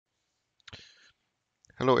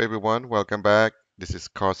Hello everyone, welcome back. This is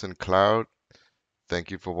Carson Cloud.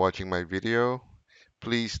 Thank you for watching my video.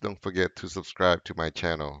 Please don't forget to subscribe to my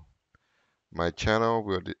channel. My channel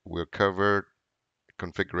will cover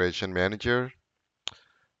Configuration Manager,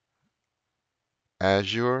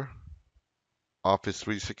 Azure, Office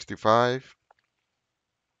 365,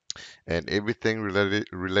 and everything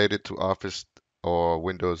related to Office or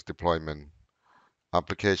Windows deployment.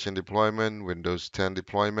 Application deployment, Windows 10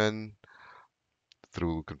 deployment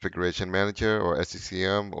through Configuration Manager or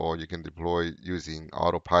SCCM, or you can deploy using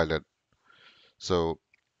Autopilot. So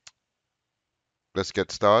let's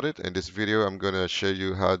get started. In this video, I'm going to show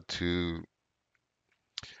you how to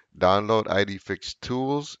download IDFix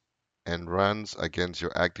tools and runs against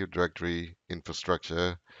your Active Directory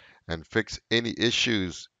infrastructure and fix any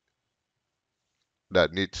issues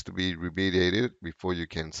that needs to be remediated before you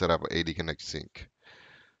can set up an AD Connect sync.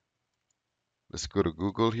 Let's go to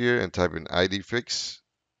Google here and type in IDFix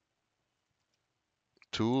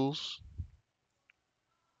tools.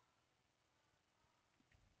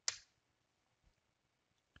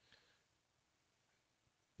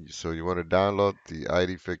 So you want to download the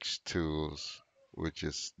IDFix tools, which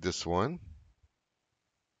is this one.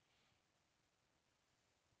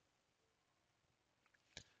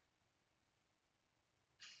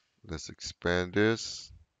 Let's expand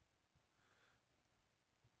this.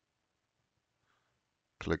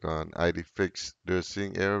 Click on IDFix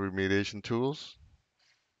Nursing Error Remediation Tools.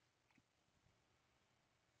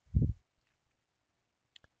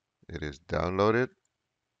 It is downloaded.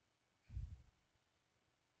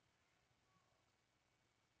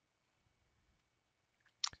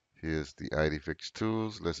 Here's the IDFix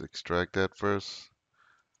tools. Let's extract that first.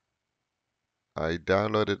 I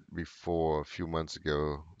downloaded before a few months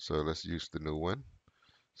ago, so let's use the new one.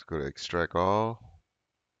 Let's go to extract all.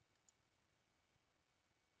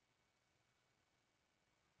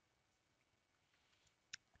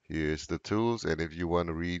 Here's the tools, and if you want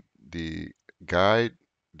to read the guide,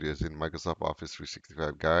 there's in Microsoft Office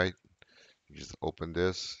 365 guide. You just open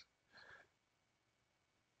this.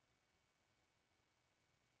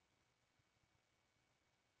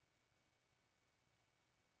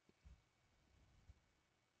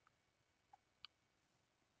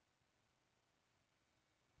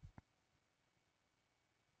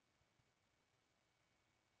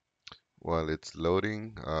 While it's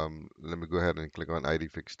loading, let me go ahead and click on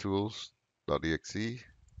IDFix tools.exe.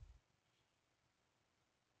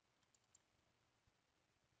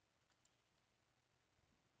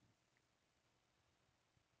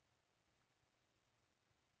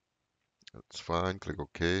 That's fine. Click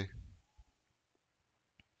OK.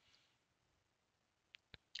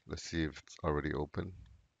 Let's see if it's already open.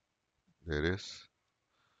 There it is.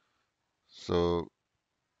 So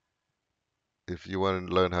if you want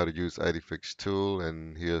to learn how to use IDFix tool,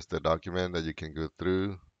 and here's the document that you can go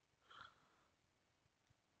through.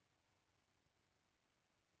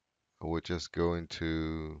 We're just going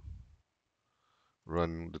to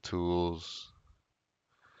run the tools.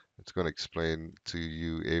 It's going to explain to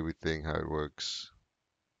you everything, how it works.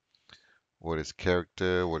 What is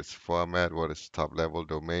character, what is format, what is top level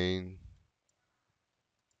domain,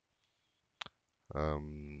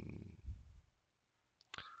 um,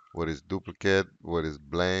 what is duplicate, what is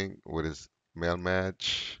blank, what is mail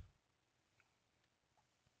match.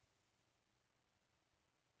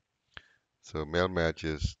 So mail match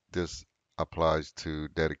is this applies to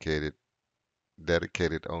dedicated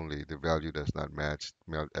only. The value does not match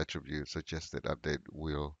mail attribute. Suggested update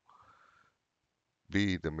will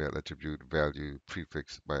be the mail attribute value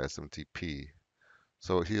prefixed by SMTP.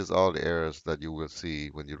 So here's all the errors that you will see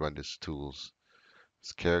when you run these tools.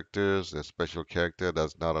 It's characters, a special character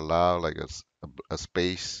does not allow like a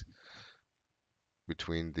space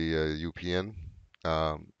between the UPN,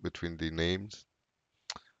 between the names.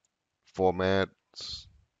 Formats,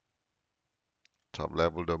 top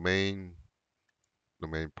level domain,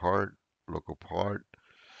 domain part, local part.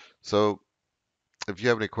 So if you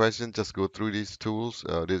have any questions, just go through these tools,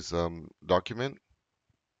 this document.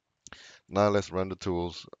 Now let's run the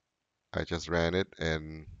tools. I just ran it,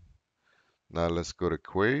 and now let's go to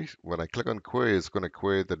query. When I click on query, it's going to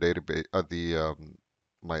query the database,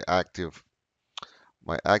 my active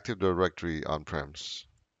my Active Directory on-premise.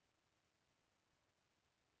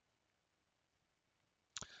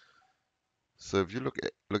 So if you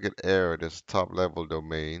look at error, this top level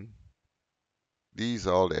domain. These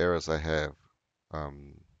are all the errors I have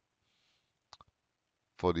um,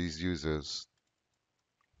 for these users.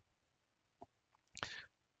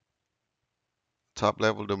 Top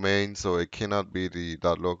level domain, so it cannot be the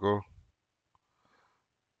 .local.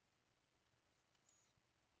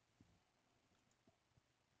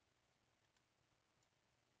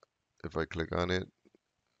 If I click on it,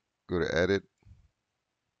 go to edit,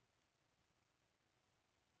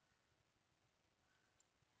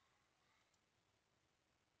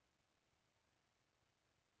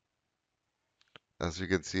 as you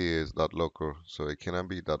can see is .local, so it cannot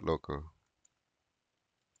be .local.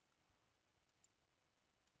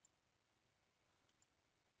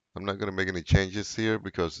 I'm not going to make any changes here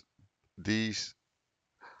because these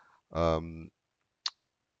um,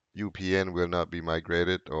 UPN will not be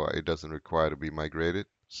migrated or it doesn't require to be migrated.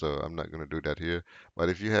 So I'm not going to do that here. But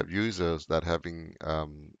if you have users that having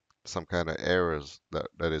some kind of errors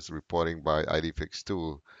that is reporting by IDFix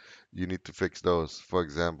tool, you need to fix those. For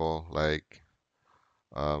example, like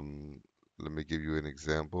um, let me give you an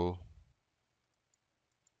example.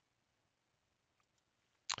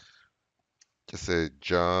 Just say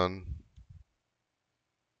John.Smith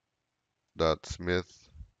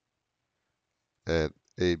at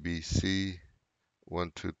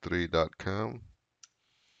abc123.com.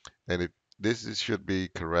 And if this should be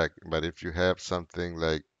correct, but if you have something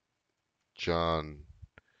like John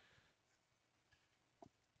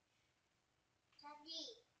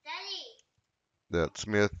that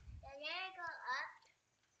Smith,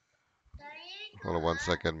 hold on one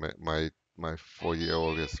second, my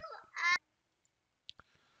 4-year-old is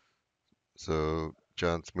so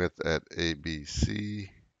John Smith at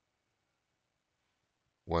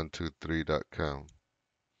abc123.com.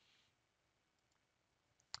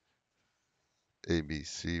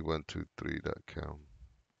 abc123.com.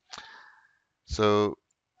 So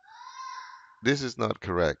this is not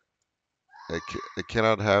correct. It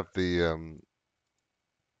cannot have the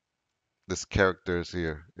this characters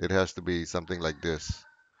here. It has to be something like this.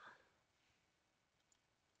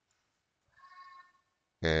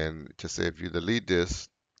 And just say if you delete this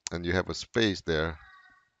and you have a space there,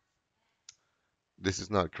 this is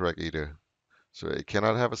not correct either. So it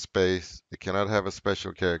cannot have a space. It cannot have a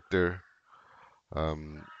special character.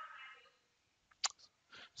 Um,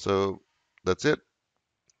 so that's it.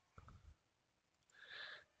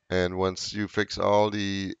 And once you fix all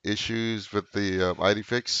the issues with the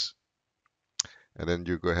IDFix, and then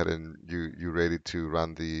you go ahead and you're ready to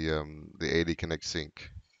run the AD Connect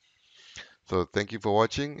sync. So thank you for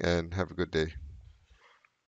watching and have a good day.